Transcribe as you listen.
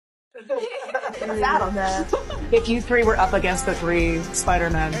I don't know. If you three were up against the three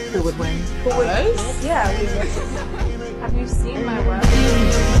Spider-Men, who would win? Who would? Us? Yeah, we would. Have you seen my web?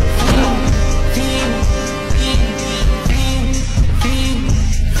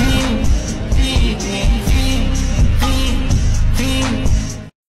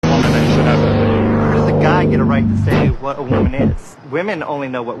 Where does a guy get a right to say what a woman is? Women only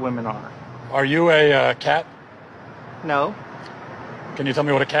know what women are. Are you a cat? No. Can you tell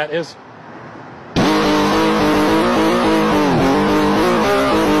me what a cat is?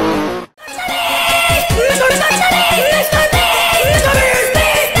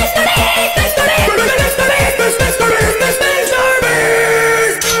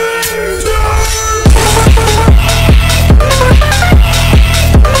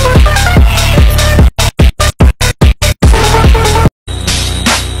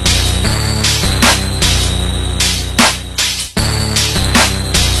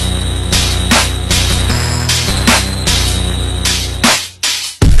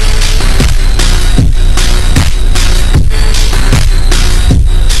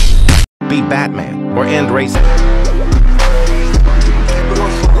 Be Batman or end racing.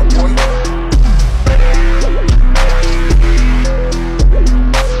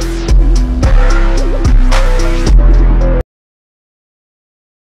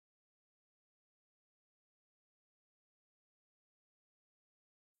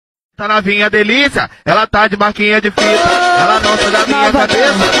 Tá novinha delícia, ela tá de marquinha de fita. Ela não sai da minha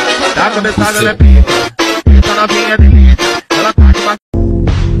cabeça, da cabeçada ela é pica. Tá novinha delícia, ela tá de marquinha.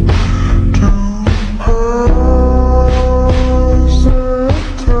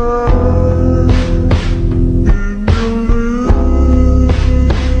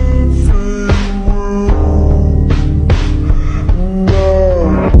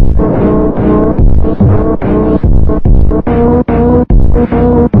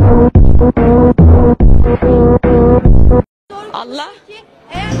 Allah.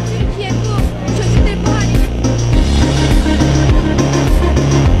 Eğer Türkiye bu çocukları bu hale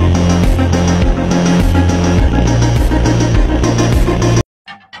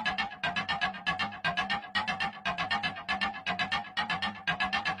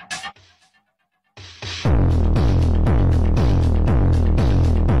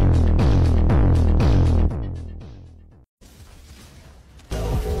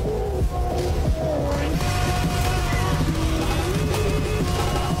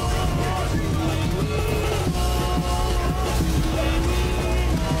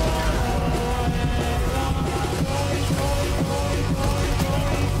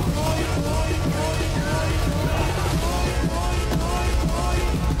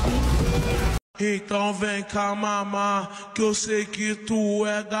Então vem cá mamar, que eu sei que tu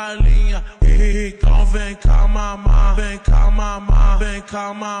é galinha. Então vem cá mamar, vem cá mamar, vem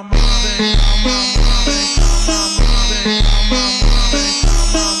cá mamar, vem cá mamar, vem cá mamar, vem cá mamar, vem cá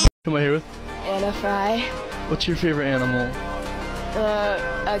mamar. Who am I here with? Anna Fry. What's your favorite animal?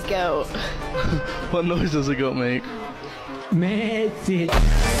 A goat. What noise does a goat make? Messi.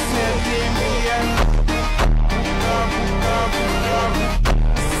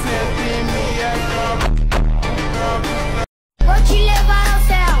 Vou te levar ao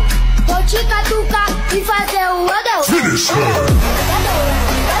céu, vou te catucar e fazer o adão. Primeiro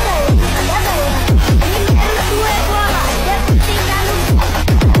tu rebola, depois fica no...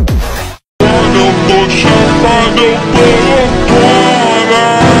 Quando eu tô chapado eu tô fora.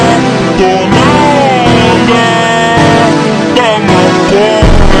 Tô na onda da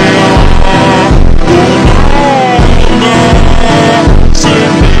maconha. Tô na onda, cê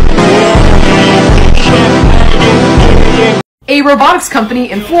me põe. Eu tô chapado, eu tô... A robotics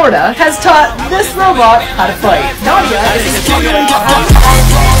company in Florida has taught this robot how to fight. Nadia is struggling to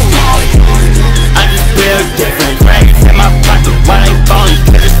I just feel different, racks in my pocket while they falling,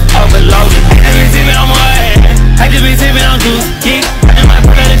 cause it's overloaded. I just be sipping on my head, I just be sipping on juice, yeah. I my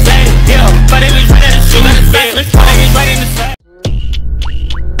brother to say, yeah, but they be trying to shoot at the face, let's try to get right in the face.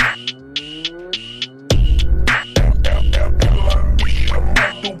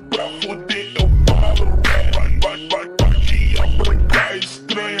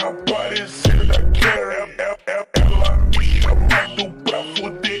 Estranha aparecendo aqui, ela me chamando pra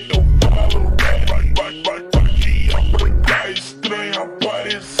foder.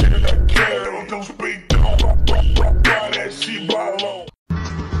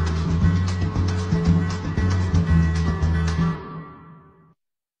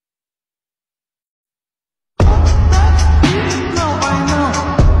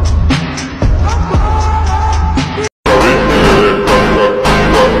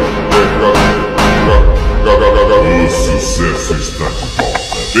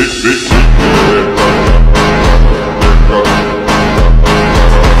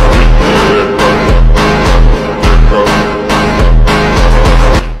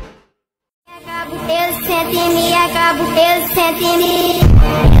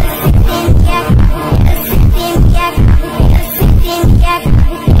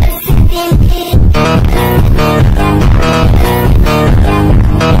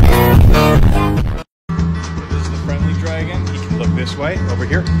 This way, over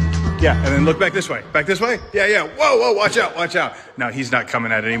here. Yeah, and then look back this way. Back this way. Yeah, yeah. Whoa, whoa, watch out, watch out. No, he's not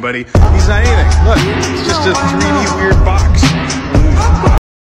coming at anybody. He's not anything. Look, it's just a 3D weird box.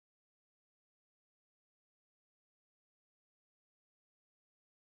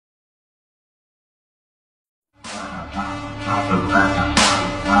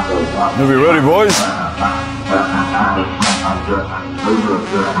 You be ready, boys?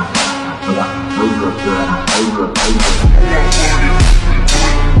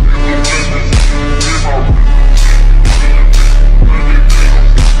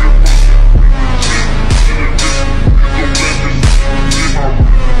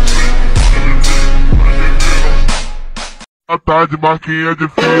 Tá de marquinha de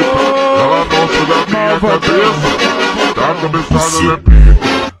fita, ela gosta da minha cabeça, tá começando a repita,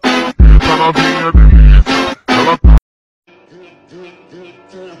 essa novinha delícia, ela tá...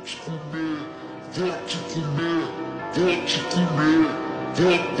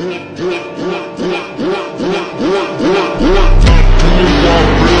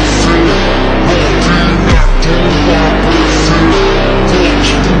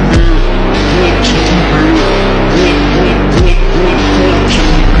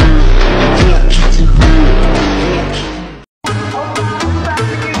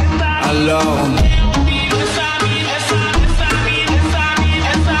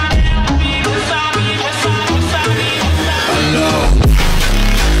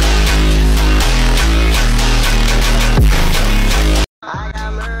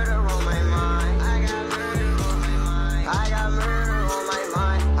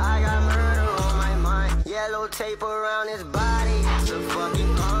 Tape around his body, it's a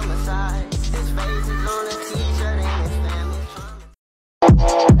fucking homicide. His face is on a t-shirt and his family's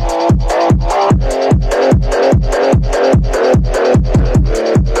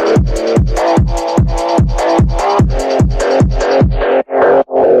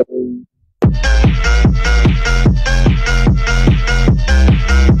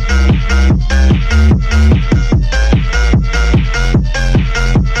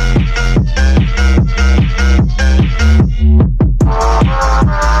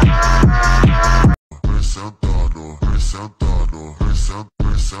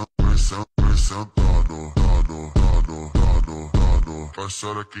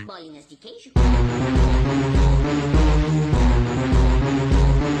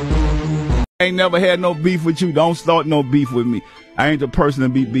Ain't never had no beef with you. Don't start no beef with me. I ain't the person to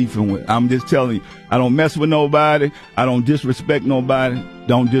be beefing with. I'm just telling you, I don't mess with nobody. I don't disrespect nobody.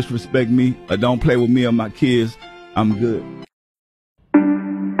 Don't disrespect me or don't play with me or my kids. I'm good.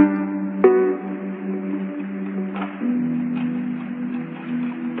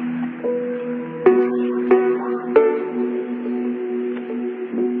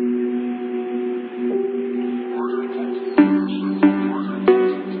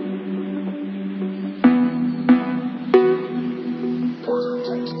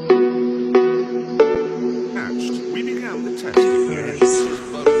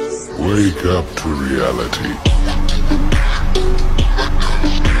 Wake up to reality.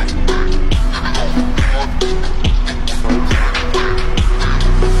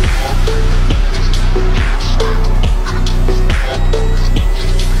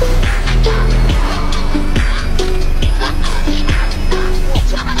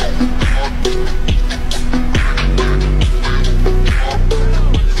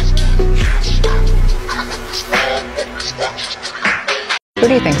 Who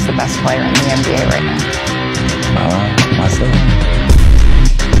do you think's the best player in the NBA right now? Myself.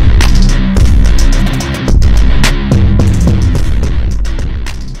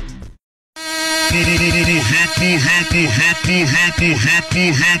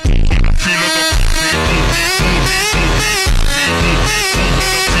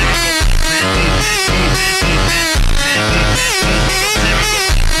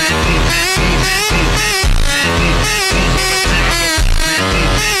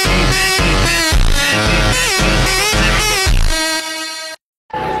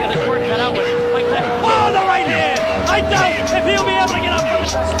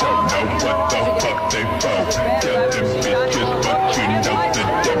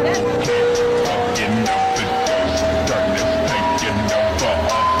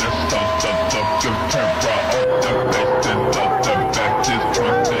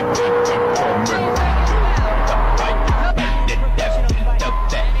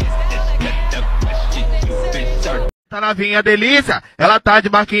 novinha delícia, ela tá de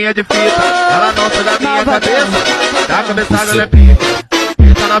marquinha de fita. Ela não sai da minha cabeça, da cabeçada ela é pica.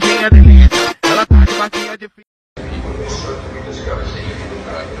 Essa novinha delícia, ela tá de marquinha de fita.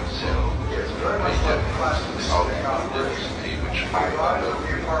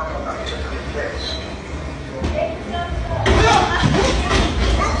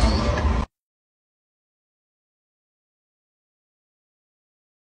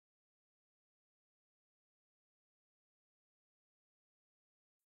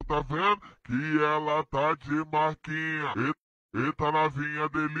 Tá vendo que ela tá de marquinha? Eita novinha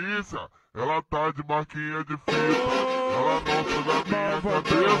delícia, ela tá de marquinha de fita. Ela não sai da minha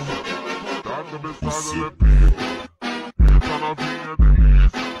cabeça, da cabeçada ela é pica. Eita novinha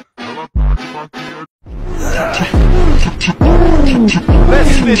delícia, ela tá de marquinha de...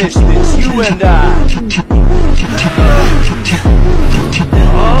 Let's finish this, you and I.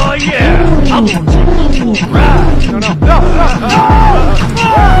 Oh yeah, I'm gonna take you for a ride.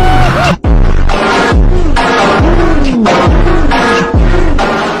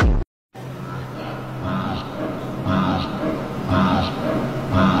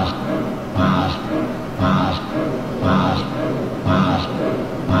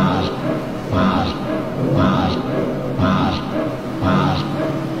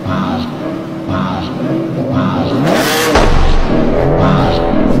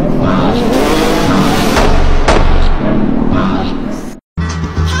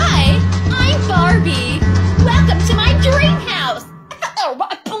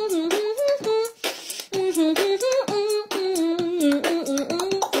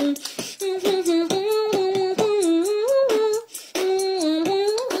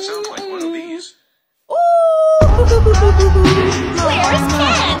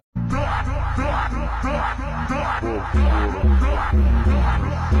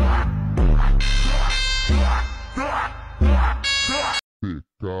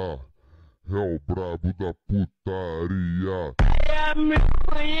 É o brabo da putaria.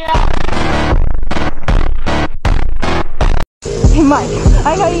 Hey Mike,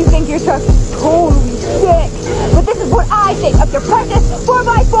 I know you think your truck's totally sick, but this is what I think of your precious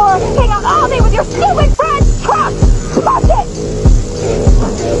 4x4 hang out all day with your stupid friend's truck! Fuck it!